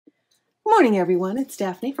Morning, everyone. It's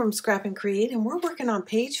Daphne from Scrap and Create, and we're working on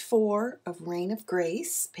page 4 of Reign of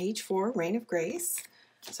Grace. Page 4, Reign of Grace.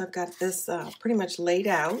 So I've got this pretty much laid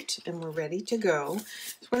out, and we're ready to go.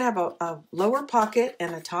 So we're going to have a lower pocket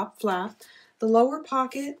and a top flap. The lower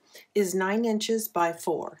pocket is 9 inches by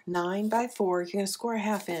 4. 9 by 4. You're going to score a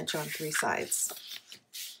 ½ inch on 3 sides.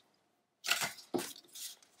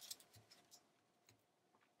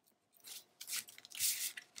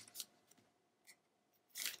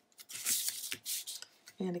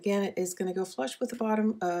 And again, it is going to go flush with the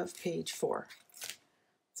bottom of page 4.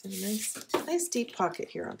 So nice deep pocket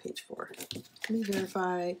here on page 4. Let me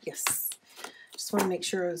verify. Yes. Just want to make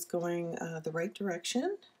sure I was going the right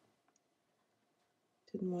direction.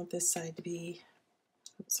 Didn't want this side to be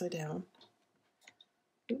upside down.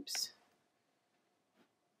 Oops.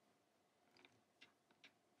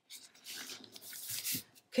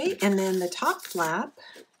 Okay, and then the top flap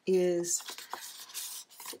is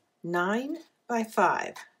 9 by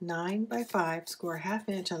 5. 9 by 5, score a ½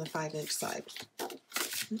 inch on the 5-inch side.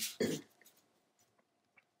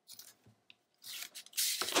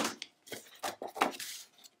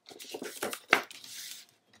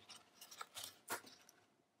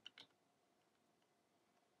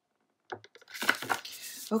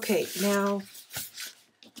 Okay, now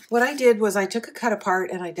what I did was I took a cut apart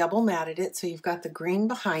and I double matted it, so you've got the green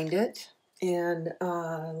behind it. And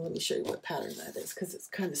let me show you what pattern that is because it's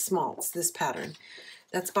kind of small. It's this pattern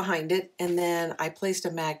that's behind it. And then I placed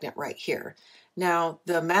a magnet right here. Now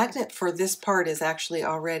the magnet for this part is actually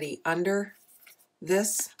already under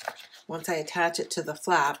this. Once I attach it to the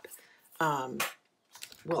flap,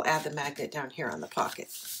 we'll add the magnet down here on the pocket.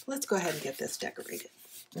 Let's go ahead and get this decorated.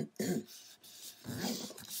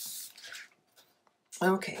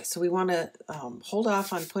 Okay, so we want to hold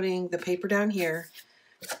off on putting the paper down here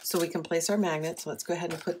so we can place our magnet. So let's go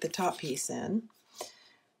ahead and put the top piece in,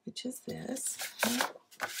 which is this. I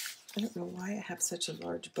don't know why I have such a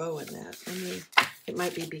large bow in that. I mean, it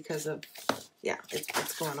might be because of, yeah,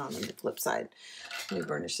 it's going on the flip side. Let me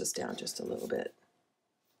burnish this down just a little bit.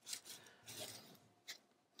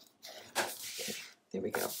 Okay, there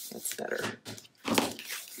we go. That's better.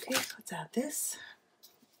 Okay, let's add this.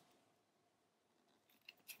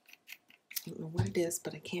 I don't know what it is,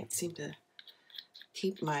 but I can't seem to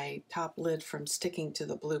keep my top lid from sticking to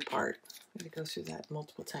the blue part. I'm going to go through that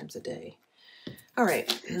multiple times a day. All right.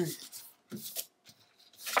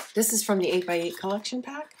 This is from the 8x8 collection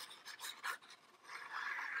pack.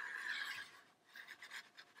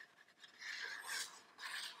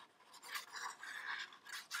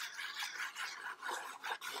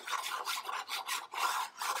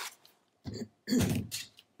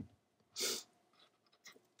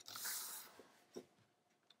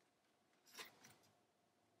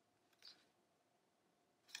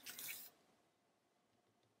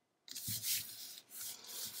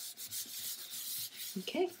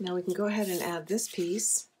 Okay, now we can go ahead and add this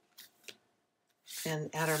piece and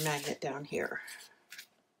add our magnet down here.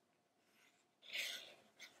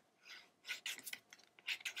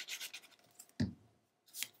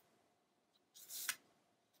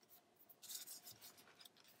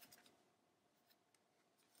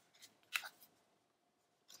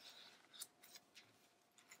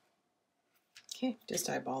 Okay, just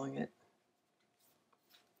eyeballing it.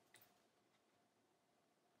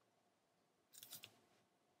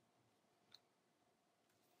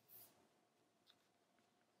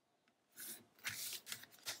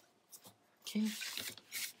 Okay,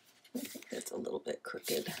 I think that's a little bit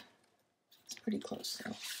crooked. It's pretty close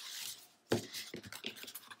though.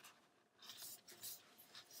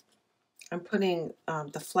 I'm putting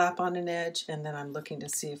the flap on an edge, and then I'm looking to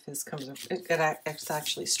see if this comes up. It's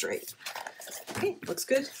actually straight. Okay, looks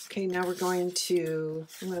good. Okay, now I'm going to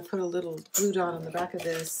put a little glue dot on the back of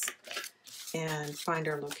this and find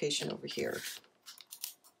our location over here.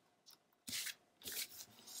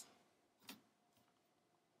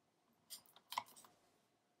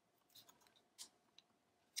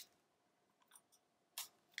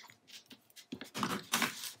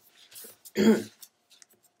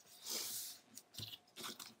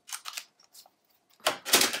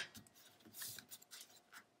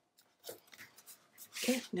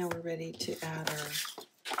 Okay, now we're ready to add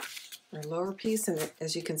our lower piece, and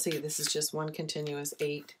as you can see, this is just one continuous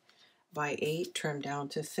 8 by 8 trimmed down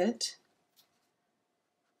to fit.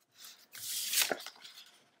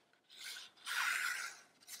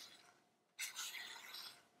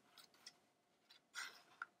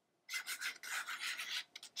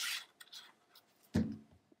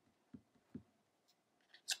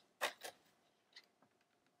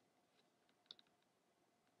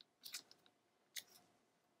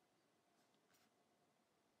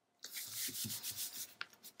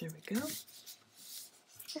 There we go.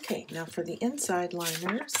 Okay, now for the inside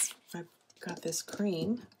liners, I've got this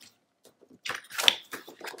cream.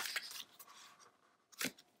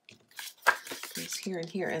 Goes here and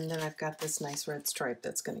here, and then I've got this nice red stripe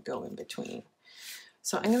that's going to go in between.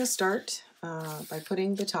 So I'm going to start by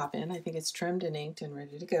putting the top in. I think it's trimmed and inked and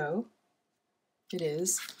ready to go. It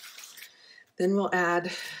is. Then we'll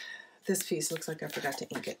add this piece. Looks like I forgot to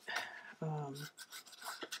ink it.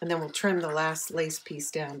 And then we'll trim the last lace piece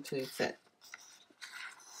down to fit.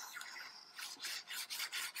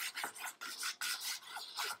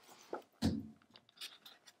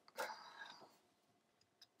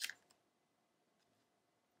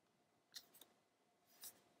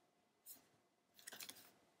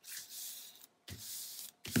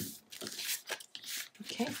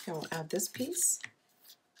 Okay, now we'll add this piece.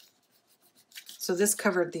 So this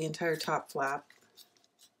covered the entire top flap.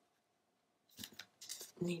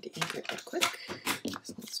 Need to ink it real quick.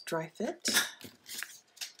 So let's dry fit.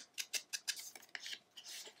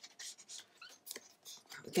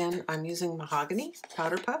 Again, I'm using mahogany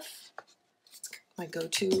powder puff. It's my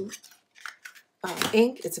go-to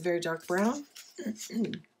ink. It's a very dark brown.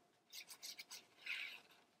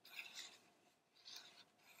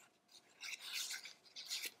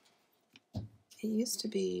 It used to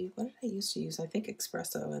be, what did I used to use? I think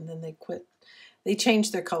espresso, and then they quit. They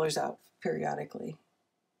changed their colors out periodically.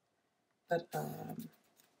 But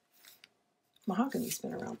mahogany's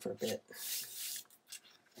been around for a bit.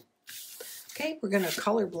 Okay, we're going to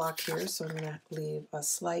color block here, so I'm going to leave a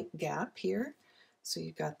slight gap here. So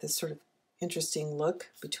you've got this sort of interesting look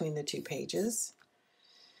between the two pages.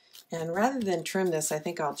 And rather than trim this, I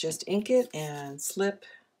think I'll just ink it and slip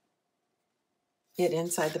it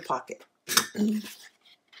inside the pocket. I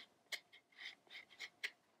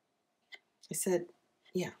said,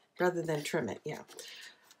 yeah, rather than trim it, yeah.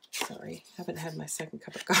 Sorry, haven't had my second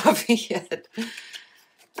cup of coffee yet. There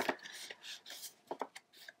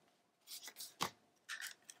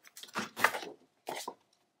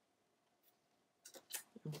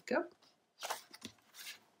we go.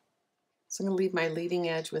 So I'm going to leave my leading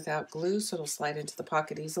edge without glue so it'll slide into the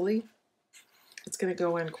pocket easily. It's going to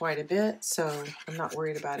go in quite a bit, so I'm not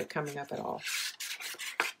worried about it coming up at all.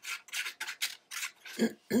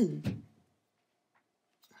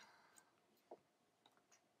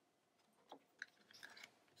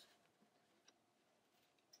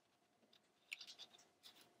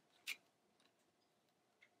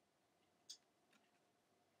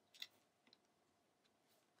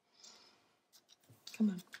 Come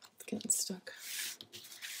on, it's getting stuck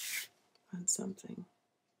on something.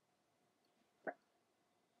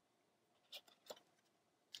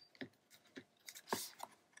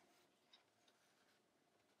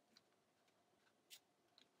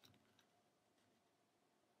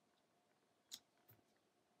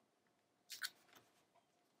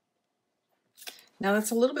 Now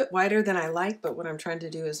that's a little bit wider than I like, but what I'm trying to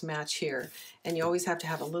do is match here. And you always have to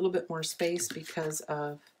have a little bit more space because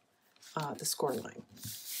of the score line.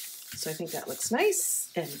 So I think that looks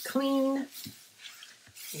nice and clean.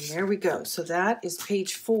 And there we go. So that is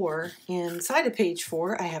page 4. Inside of page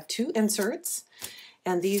 4, I have 2 inserts.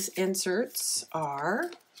 And these inserts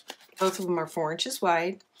are, both of them are 4 inches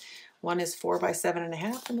wide. One is 4 by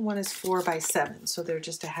 7.5 and one is 4 by 7. So they're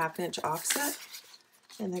just a 1/2 inch offset.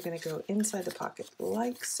 And they're going to go inside the pocket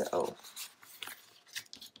like so.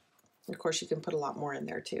 Of course, you can put a lot more in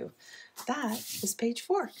there too. That is page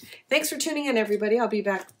 4. Thanks for tuning in, everybody. I'll be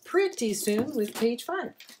back pretty soon with page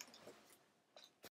 5.